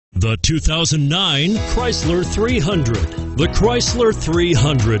The 2009 Chrysler 300. The Chrysler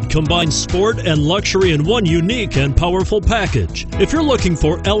 300 combines sport and luxury in one unique and powerful package. If you're looking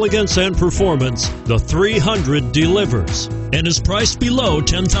for elegance and performance, the 300 delivers and is priced below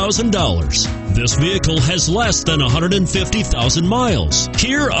 $10,000. This vehicle has less than 150,000 miles.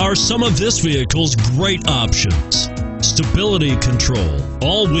 Here are some of this vehicle's great options: stability control,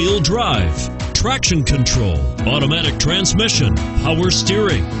 all-wheel drive, traction control, automatic transmission, power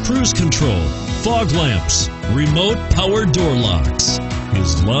steering, cruise control, fog lamps, remote power door locks.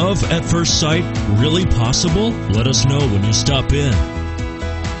 Is love at first sight really possible? Let us know when you stop in.